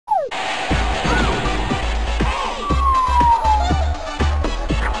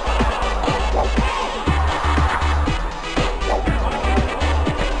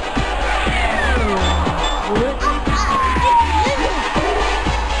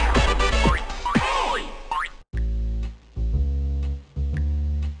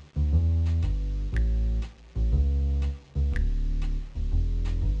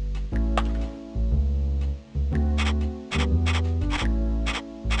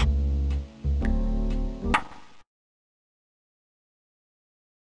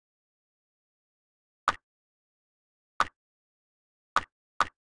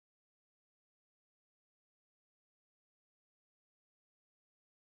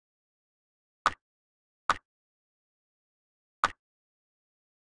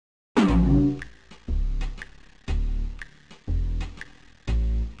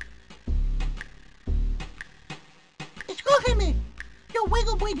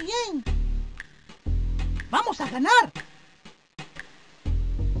muy bien. Vamos a ganar.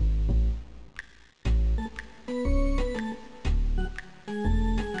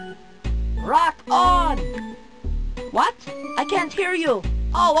 Rock on! What? I can't hear you.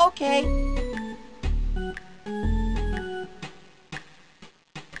 Oh, okay.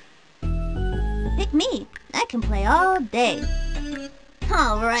 Pick me. I can play all day.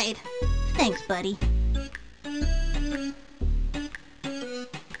 All right. Thanks, buddy.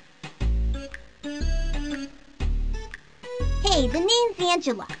 Hey, the name's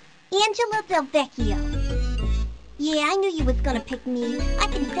Angela. Angela Del Vecchio. Yeah, I knew you was gonna pick me. I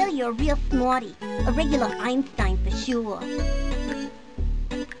can tell you're a real smarty. A regular Einstein for sure.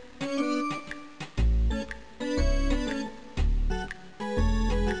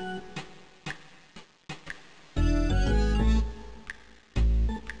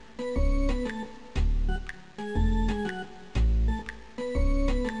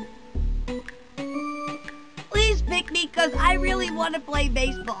 Please pick me, 'cause I really want to play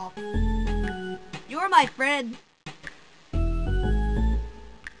baseball. You're my friend.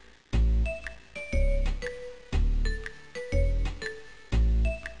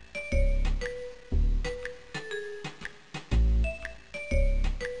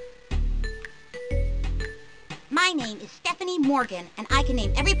 My name is Stephanie Morgan, and I can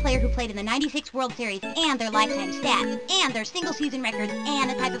name every player who played in the '96 World Series and their lifetime stats, and their single-season records, and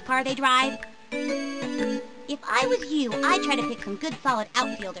the type of car they drive. If I was you, I'd try to pick some good solid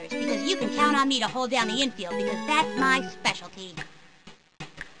outfielders, because you can count on me to hold down the infield, because that's my specialty.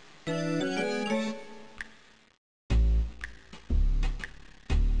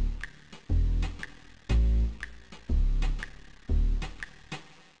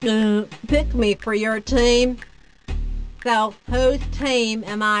 Pick me for your team. So, whose team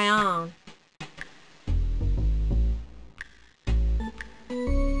am I on?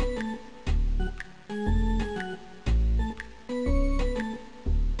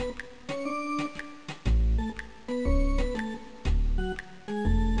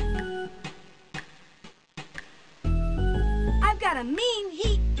 I've got a mean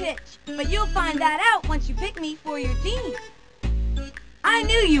heat pitch, but you'll find that out once you pick me for your team. I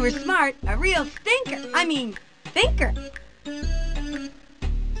knew you were smart, a real stinker. I mean, thinker.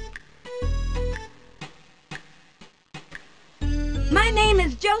 My name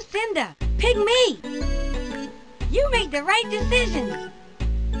is Jocinda. Pick me. You made the right decision.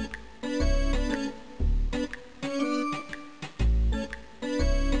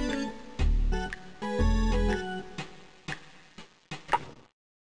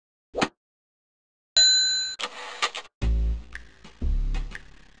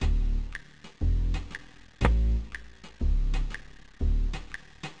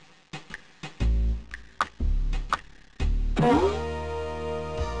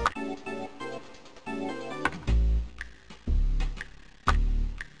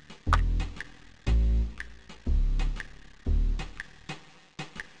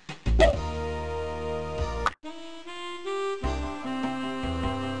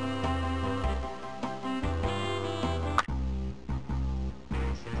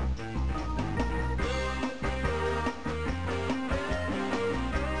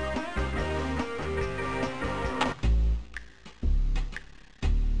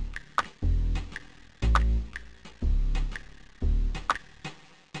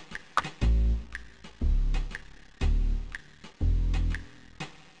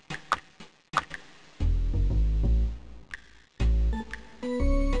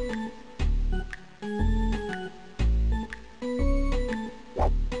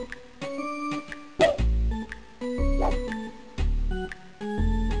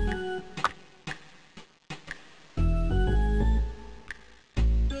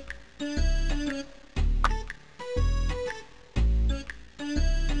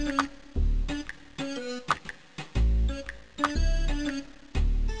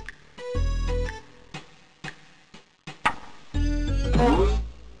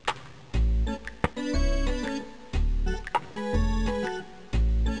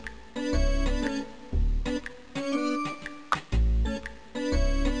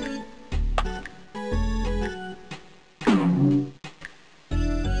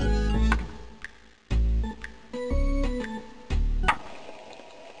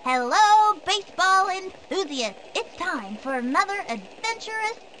 Hello, baseball enthusiasts! It's time for another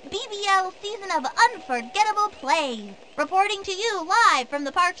adventurous BBL season of unforgettable plays. Reporting to you live from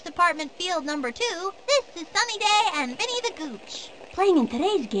the Parks Department Field number 2, this is Sunny Day and Vinny the Gooch. Playing in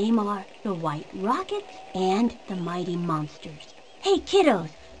today's game are the White Rockets and the Mighty Monsters. Hey kiddos,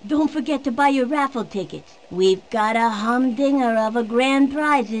 don't forget to buy your raffle tickets. We've got a humdinger of a grand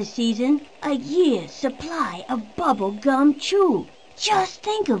prize this season. A year's supply of bubble gum chew. Just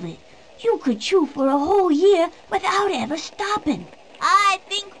think of it. You could chew for a whole year without ever stopping. I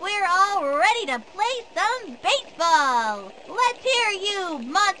think we're all ready to play some baseball. Let's hear you,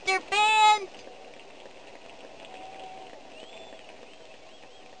 Monster fans.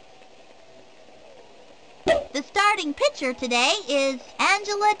 The starting pitcher today is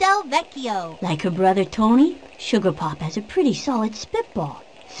Angela Del Vecchio. Like her brother Tony, Sugar Pop has a pretty solid spitball,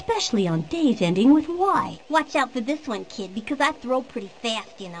 especially on days ending with Y. Watch out for this one, kid, because I throw pretty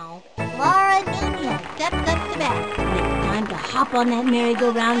fast, you know. Laura Nunez steps up to bat. And it's time to hop on that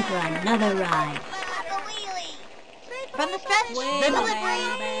merry-go-round for another ride. From the stretch, the delivery,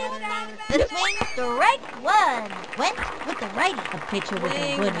 the swing, strike one. Went with the righty. A pitcher with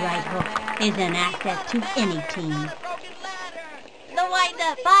a good right hook is an asset to any team. The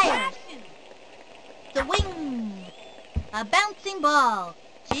windup fires. The wing. A bouncing ball.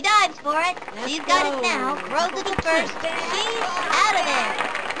 She dives for it. She's got it now. Throws it to first. She's out of there.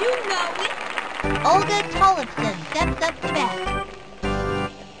 You know it. Olga Tollefson steps up to bat.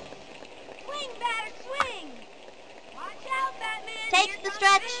 Swing, batter, swing. Watch out, Batman. Takes the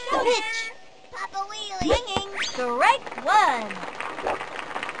stretch. The pitch. Papa Wheelie. Swinging. Strike one.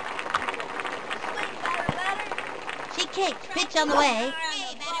 Swing, batter. She kicks. Pitch on the way.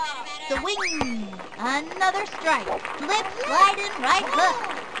 The wing. Another strike. Slip, sliding, right hook.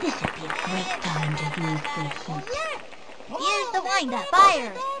 This would be a great time to use this hook. Here's the windup.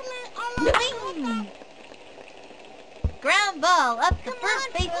 Fires. Swing. Ground ball up the first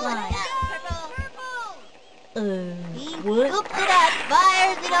baseline. He What? scoops it up,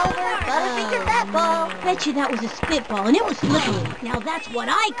 fires it over, Butterfinger that ball. Bet you that was a spitball and it was slippery. Now that's what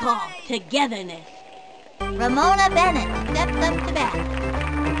I call togetherness. Ramona Bennett steps up to bat.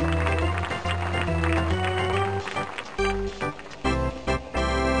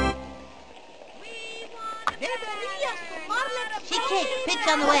 She kicks, pitch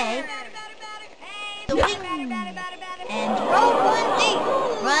on the way. The wing. And throw one deep.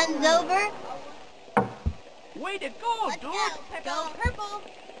 Runs over. Way to go, dude. Go purple.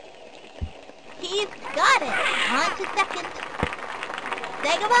 He's got it. On to second.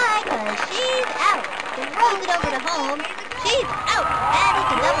 Say goodbye, cause she's out. He throws it over to home. She's out. And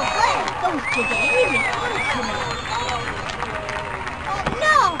it's a double play. Goes to the easy.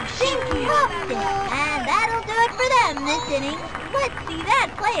 No, she dropped it. And that'll do it for them this inning. Let's see that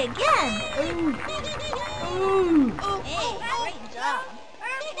play again. Hey, great job.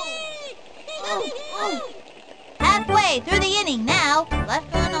 Halfway through the inning now.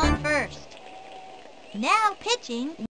 Left one on first. Now pitching.